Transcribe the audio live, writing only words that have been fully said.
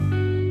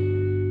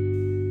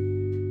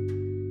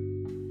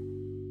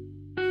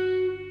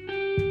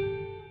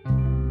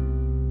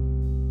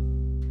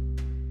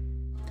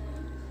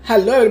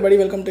Hello everybody,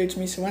 welcome to It's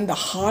Me Sivan. The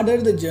harder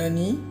the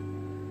journey,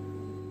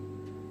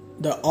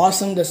 the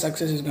awesome the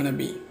success is gonna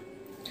be.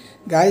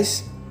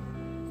 Guys,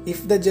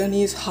 if the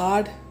journey is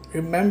hard,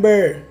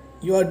 remember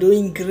you are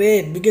doing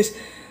great, because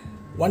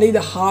one day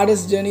the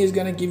hardest journey is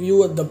gonna give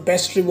you the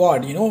best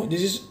reward.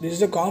 This is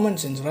the common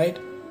sense, right?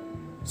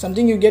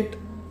 Something you get,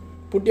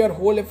 put your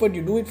whole effort,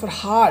 you do it for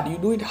hard, you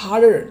do it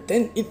harder,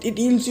 then it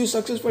yields you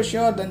success for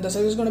sure. Then the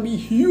success is gonna be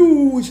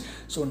huge.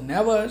 So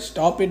never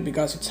stop it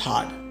because it's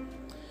hard.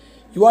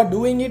 You are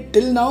doing it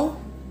till now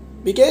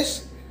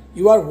because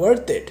you are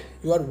worth it.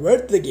 You are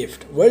worth the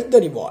gift, worth the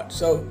reward.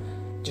 So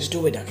just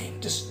do it again.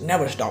 Just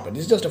never stop it.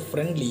 This is just a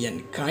friendly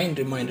and kind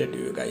reminder to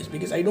you guys,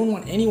 because I don't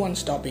want anyone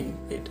stopping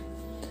it.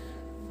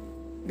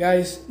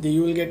 Guys,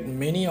 you will get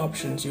many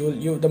options.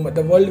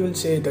 The world will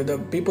say that, the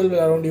people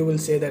around you will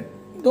say that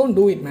don't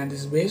do it, man.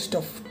 This is waste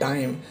of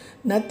time.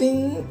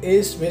 Nothing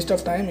is waste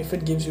of time if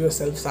it gives you a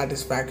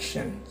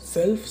self-satisfaction.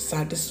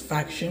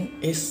 Self-satisfaction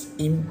is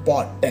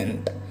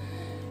important.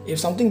 If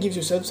something gives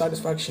you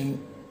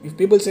self-satisfaction, if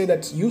people say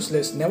that's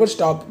useless, never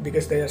stop,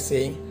 because they are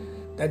saying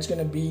that's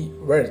gonna be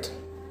worth.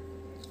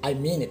 I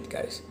mean it,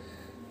 guys.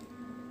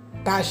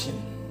 Passion,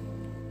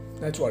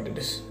 that's what it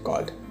is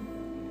called.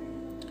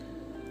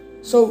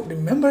 So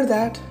remember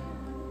that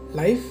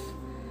life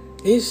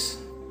is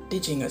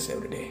teaching us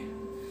every day.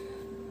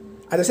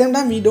 At the same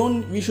time,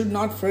 we should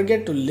not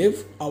forget to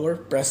live our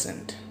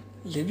present.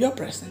 Live your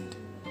present.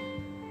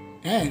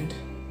 And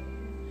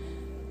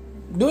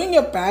doing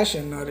your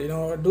passion,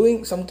 or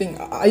doing something,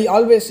 I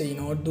always say,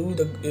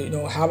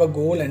 have a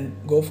goal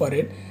and go for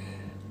it.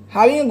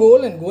 Having a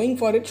goal and going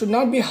for it should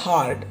not be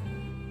hard.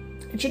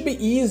 It should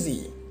be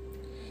easy.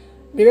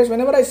 Because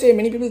whenever I say,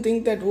 many people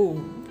think that,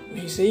 oh,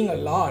 he's saying a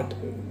lot,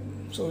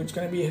 so it's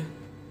going to be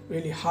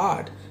really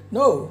hard.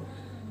 No.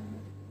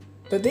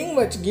 The thing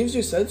which gives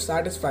you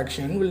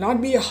self-satisfaction will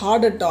not be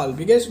hard at all,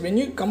 because when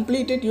you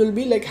complete it, you'll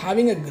be like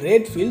having a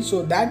great feel.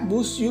 So that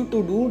boosts you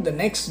to do the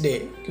next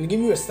day. It will give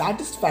you a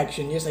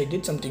satisfaction. Yes, I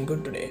did something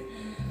good today.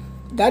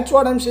 That's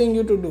what I'm saying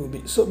you to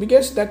do. So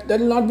because that will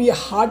not be a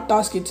hard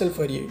task itself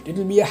for you. It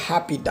will be a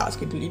happy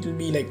task. It will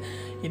be like,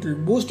 it will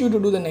boost you to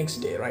do the next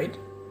day, right?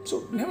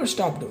 So never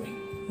stop doing.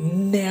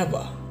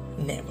 Never.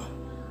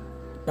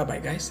 Bye bye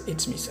guys.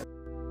 It's me, sir.